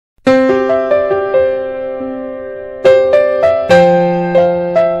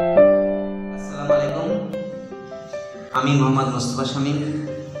মোস্তফা শামীম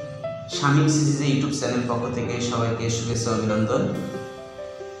শামীম সিরিজে YouTube channel পক্ষ থেকে সবাইকে শুভেচ্ছা অভিনন্দন।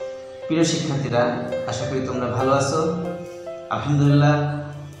 প্রিয় শিক্ষার্থীরা, আশা করি তোমরা ভালো আছো। আলহামদুলিল্লাহ,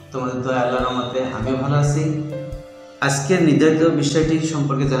 তোমাদের দয়া আল্লাহর রহমতে আমিও ভালো আছি। আজকের নির্ধারিত বিষয়টি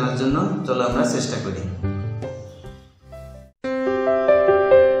সম্পর্কে জানার জন্য চলো আমরা চেষ্টা করি।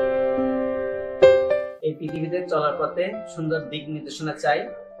 এই পৃথিবীতে চলার পথে সুন্দর দিক নির্দেশনা চাই।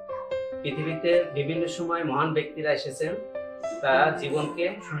 পৃথিবীতে বিভিন্ন সময় মহান ব্যক্তিরা এসেছেন, তারা জীবনকে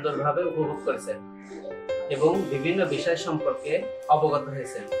সুন্দরভাবে উপভোগ করেছেন এবং বিভিন্ন বিষয় সম্পর্কে অবগত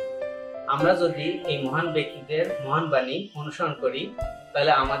হয়েছেন। আমরা যদি এই মহান ব্যক্তিদের মহান বাণী অনুসরণ করি,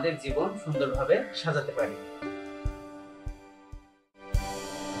 তাহলে আমাদের জীবন সুন্দরভাবে সাজাতে পারি।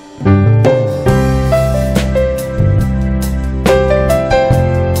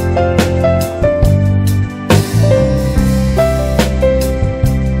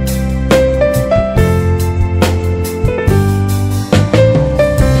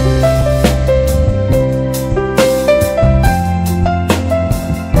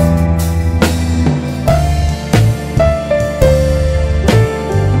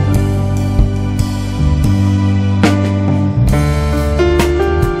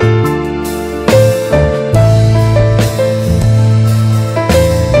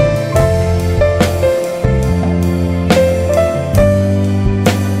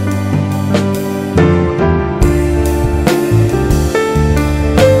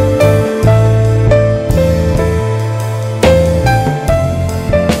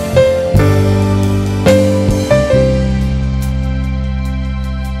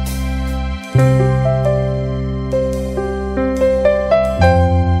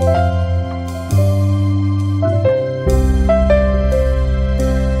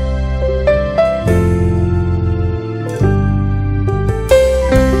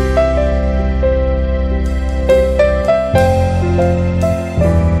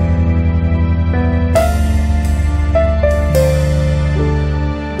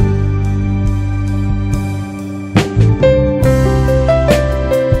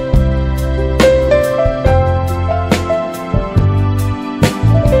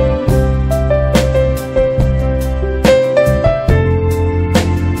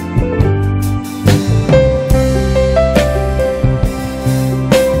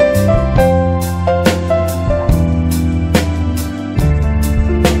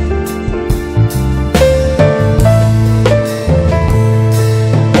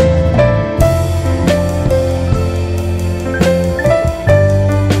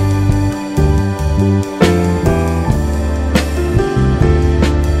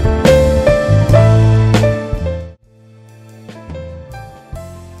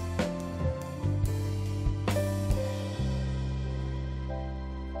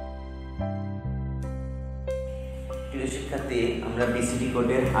 প্রিয় শিক্ষার্থী, আমরা বিসিডি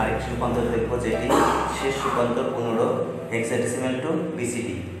কোডের আরেকটি রূপান্তর দেখব, যেটি শেষ রূপান্তর 15 হেক্সাডেসিমাল টু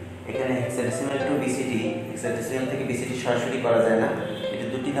বিসিডি। এখানে হেক্সাডেসিমাল টু বিসিডি, হেক্সাডেসিমাল থেকে বিসিডি সরাসরি করা যায় না, এটি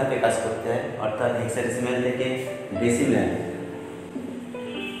দুটি ধাপে কাজ করতে হয়। অর্থাৎ হেক্সাডেসিমাল থেকে ডেসিমাল,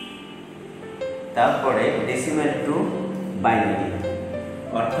 তারপরে ডেসিমাল টু বাইনারি।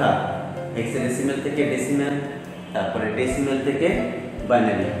 অর্থাৎ হেক্সাডেসিমাল থেকে ডেসিমাল, তারপরে ডেসিমাল থেকে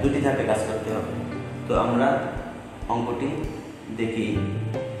বাইনারি, দুটি ধাপে কাজ করতে হবে। তো আমরা অঙ্কটি দেখি।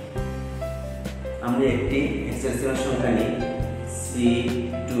 আমরা একটি হেক্সাডেসিমাল সংখ্যা নিই,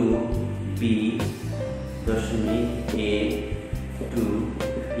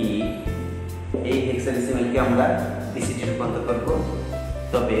 C2B.A2E। এই হেক্সাডেসিমালকে আমরা বিসিডি রূপান্তর করব।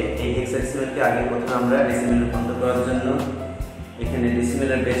 তবে এই হেক্সাডেসিমালকে আগে প্রথমে আমরা ডেসিমাল রূপান্তর করার জন্য এখানে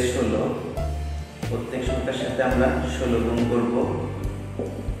ডেসিমালের বেস 16, প্রত্যেক সংখ্যার সাথে আমরা 16 গুণ করব।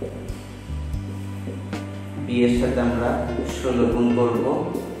 বি এর সাথে আমরা 16 গুণ করব।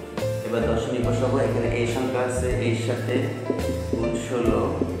 এবার দশমিক বসাবো। এখানে এই সংখ্যা আছে, এর সাথে গুণ 16,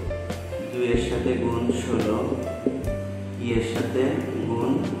 2 এর সাথে গুণ 16, ই এর সাথে গুণ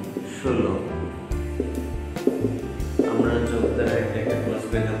 16। আমরা যোগ দ্বারা একটা প্লাস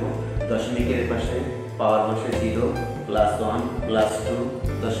করে দেবো। দশমিকের পাশে পাওয়ার বসে 0, +1, +2,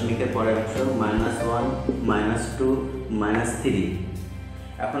 দশমিকের পরের অংশ -1, -2, -3।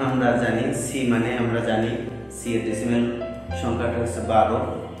 এখন আমরা জানি সি মানে, আমরা জানি সি এর ডেসিমাল সংখ্যাটা হচ্ছে 12,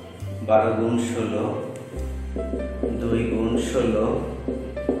 12 গুণ 16, 2 গুণ 16।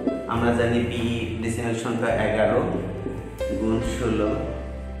 আমরা জানি বি ডেসিমাল সংখ্যা 11 গুণ 16,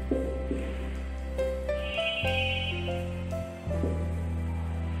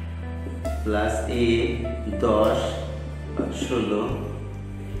 প্লাস এ 10, 16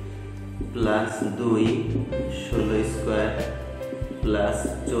 প্লাস 2 16 স্কয়ার প্লাস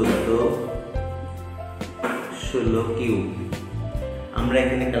 14 16 কিউব। আমরা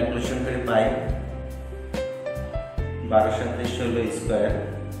এখানে ক্যালকুলেশন করে পাই 12 সাথে 16 স্কয়ার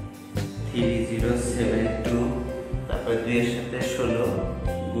 3072, তারপর 2 এর সাথে 16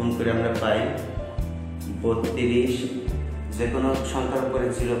 গুণ করে আমরা পাই 32। যে কোনো সংখ্যার উপরে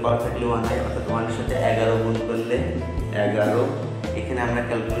 0 পাওয়ার থাকলে 1 হয়, অর্থাৎ 1 এর সাথে 11 গুণ করলে 11। এখানে আমরা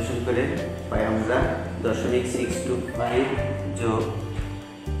ক্যালকুলেশন করে পাই আমরা 0.625 যোগ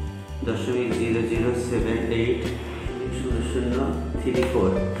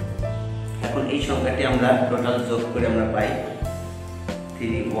 0.00780034। এখন এই সংখ্যাটি আমরা টোটাল যোগ করে আমরা পাই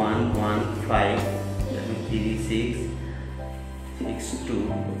 31153662।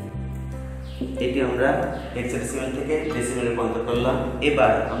 এটি আমরা হেক্সাডেসিমাল থেকে ডেসিমেলে রূপান্তর করলাম।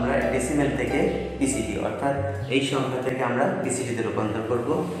 এবার আমরা ডেসিমেল থেকে বিসিডি অর্থাৎ এই সংখ্যা থেকে আমরা বিসিডিতে রূপান্তর করব।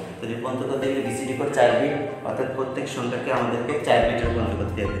 তো রূপান্তর করতে গেলে বিসিডি কোড 4 বিট, অর্থাৎ প্রত্যেক সংখ্যাকে আমাদেরকে 4 বিটে রূপান্তর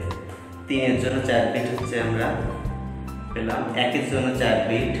করতে হবে। 3 এর জন্য 4 বিট হচ্ছে আমরা পেলাম, 1 এর জন্য 4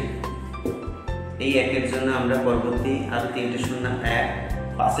 বিট, এই 1 এর জন্য আমরা পরবর্তী আর 3টে শূন্য 1,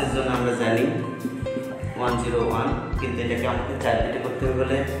 5 এর জন্য আমরা জানি 101, কিন্তু এটাকে আমাকে 4 বিটে করতে হবে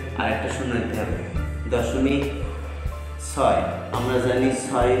বলে আর একটা শূন্য দিতে হবে। 0.6 আমরা জানি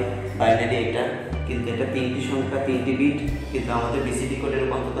 6 বাইনারি এটা, কিন্তু এটা 3টি সংখ্যা 3টি বিট, কিন্তু আমাদের বিসিডি কোডে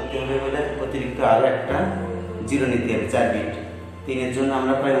রূপান্তর করতে হবে বলে অতিরিক্ত আরও একটা 0 নিতে হবে 4 বিট। 3 এর জন্য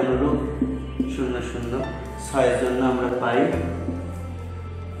আমরা পাই অনুরূপ 00। 6 এর জন্য আমরা পাই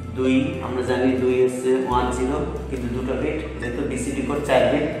 2, আমরা জানি 2 হচ্ছে 10, কিন্তু দুটো বিট, যেহেতু বিসিডি কোড 4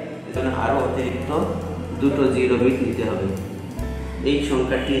 বিট এজন্য আরও অতিরিক্ত দুটো 0 বিট নিতে হবে। এই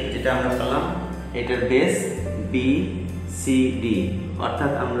সংখ্যাটি যেটা আমরা পেলাম এটার বেস BCD,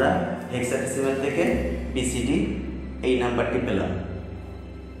 অর্থাৎ আমরা হেক্সাডেসিমাল থেকে BCD এই নাম্বারটি পেলাম।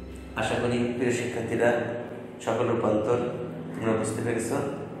 আশা করি প্রিয় শিক্ষার্থীরা সকল রূপান্তর তোমরা বুঝতে পেরেছ।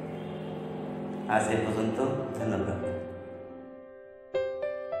 আজ এই পর্যন্ত, ধন্যবাদ।